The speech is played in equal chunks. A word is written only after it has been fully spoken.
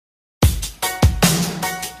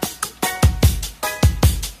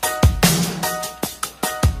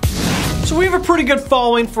pretty good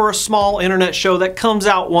following for a small internet show that comes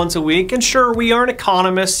out once a week. And sure, we aren't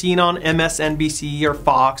economists seen on MSNBC or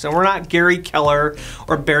Fox, and we're not Gary Keller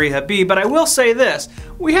or Barry Habib, but I will say this.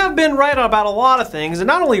 We have been right about a lot of things, and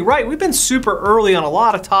not only right, we've been super early on a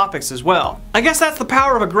lot of topics as well. I guess that's the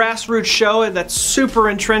power of a grassroots show that's super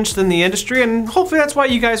entrenched in the industry, and hopefully that's why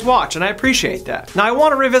you guys watch, and I appreciate that. Now I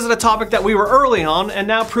want to revisit a topic that we were early on and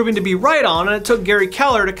now proving to be right on, and it took Gary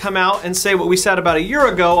Keller to come out and say what we said about a year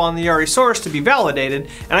ago on the RE source to be validated.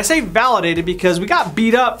 And I say validated because we got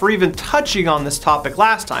beat up for even touching on this topic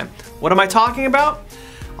last time. What am I talking about?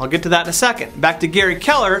 I'll get to that in a second. Back to Gary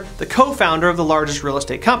Keller, the co-founder of the largest real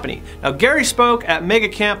estate company. Now Gary spoke at Mega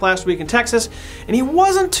Camp last week in Texas, and he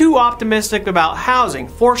wasn't too optimistic about housing,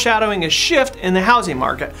 foreshadowing a shift in the housing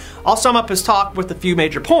market. I'll sum up his talk with a few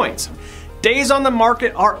major points. Days on the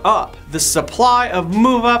market are up. The supply of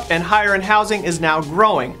move-up and higher-end housing is now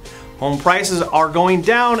growing. Home prices are going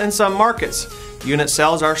down in some markets. Unit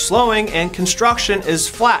sales are slowing and construction is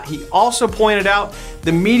flat. He also pointed out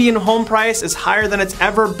the median home price is higher than it's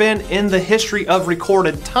ever been in the history of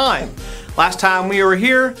recorded time. Last time we were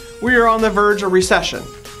here, we were on the verge of recession.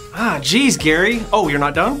 Geez, Gary. Oh, you're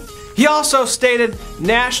not done? He also stated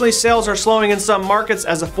nationally sales are slowing in some markets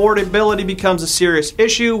as affordability becomes a serious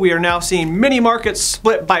issue. We are now seeing many markets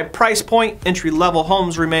split by price point. Entry-level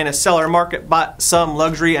homes remain a seller market, but some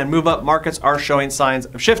luxury and move-up markets are showing signs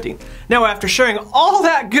of shifting. Now, after sharing all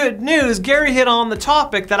that good news, Gary hit on the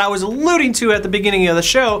topic that I was alluding to at the beginning of the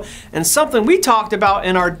show and something we talked about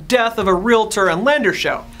in our Death of a Realtor and Lender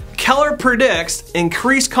show. Keller predicts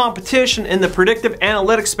increased competition in the predictive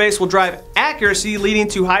analytics space will drive accuracy, leading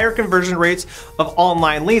to higher conversion rates of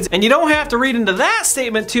online leads. And you don't have to read into that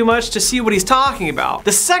statement too much to see what he's talking about.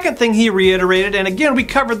 The second thing he reiterated, and again we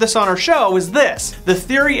covered this on our show, is this. The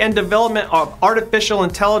theory and development of artificial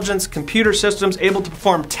intelligence computer systems able to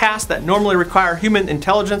perform tasks that normally require human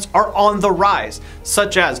intelligence are on the rise,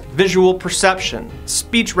 such as visual perception,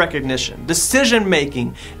 speech recognition, decision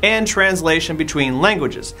making, and translation between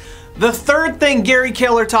languages. The third thing Gary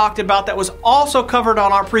Keller talked about that was also covered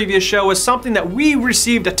on our previous show was something that we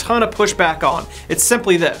received a ton of pushback on. It's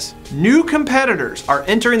simply this. New competitors are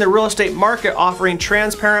entering the real estate market offering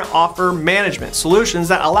transparent offer management solutions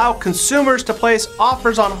that allow consumers to place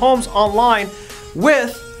offers on homes online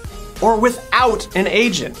with or without an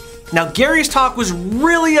agent. Now Gary's talk was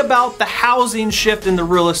really about the housing shift in the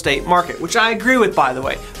real estate market, which I agree with, by the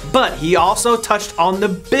way, but he also touched on the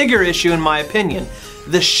bigger issue in my opinion.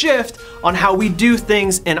 The shift on how we do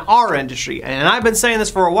things in our industry. And I've been saying this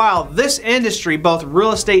for a while, this industry, both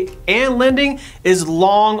real estate and lending, is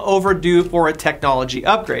long overdue for a technology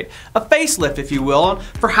upgrade. A facelift, if you will,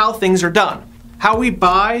 for how things are done. How we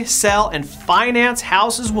buy, sell, and finance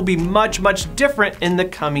houses will be much, much different in the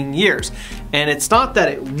coming years. And it's not that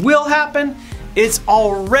it will happen, it's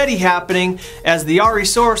already happening, as the RE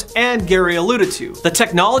source and Gary alluded to. The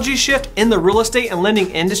technology shift in the real estate and lending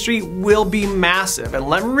industry will be massive. And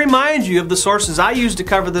let me remind you of the sources I used to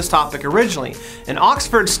cover this topic originally. An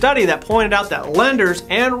Oxford study that pointed out that lenders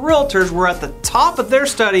and realtors were at the top of their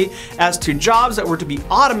study as to jobs that were to be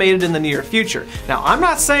automated in the near future. Now, I'm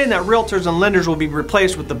not saying that realtors and lenders will be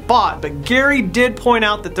replaced with the bot, but Gary did point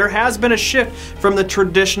out that there has been a shift from the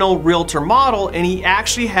traditional realtor model, and he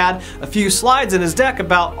actually had a few slides in his deck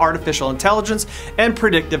about artificial intelligence and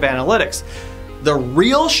predictive analytics. The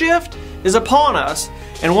real shift is upon us,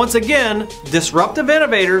 and once again, disruptive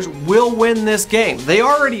innovators will win this game. They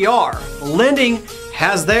already are. Lending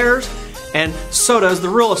has theirs, and so does the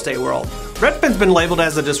real estate world. Redfin's been labeled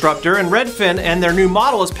as a disruptor, and Redfin and their new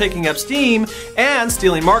model is picking up steam and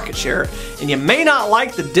stealing market share. And you may not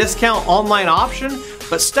like the discount online option,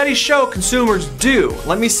 but studies show consumers do.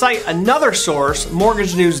 Let me cite another source,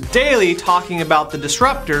 Mortgage News Daily, talking about the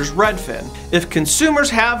disruptors, Redfin. If consumers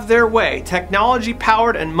have their way,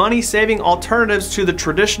 technology-powered and money-saving alternatives to the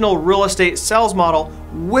traditional real estate sales model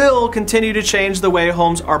will continue to change the way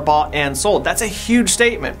homes are bought and sold. That's a huge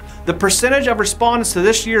statement. The percentage of respondents to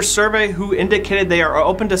this year's survey who indicated they are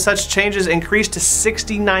open to such changes increased to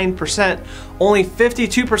 69%. Only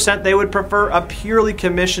 52% they would prefer a purely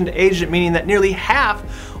commissioned agent, meaning that nearly half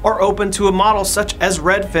are open to a model such as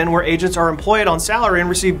Redfin, where agents are employed on salary and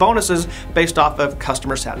receive bonuses based off of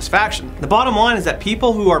customer satisfaction. The bottom line is that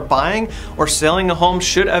people who are buying or selling a home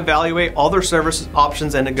should evaluate all their services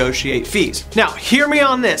options and negotiate fees. Now, hear me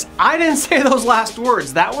on this. I didn't say those last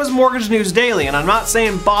words. That was Mortgage News Daily, and I'm not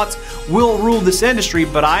saying bots will rule this industry,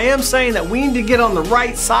 but I am saying that we need to get on the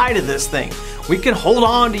right side of this thing. We can hold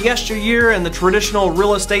on to yesteryear and the traditional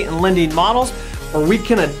real estate and lending models, or we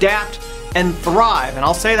can adapt and thrive. And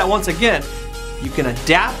I'll say that once again, You can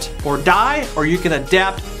adapt or die, or you can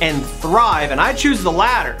adapt and thrive, and I choose the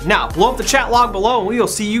latter. Now, blow up the chat log below, and we will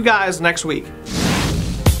see you guys next week.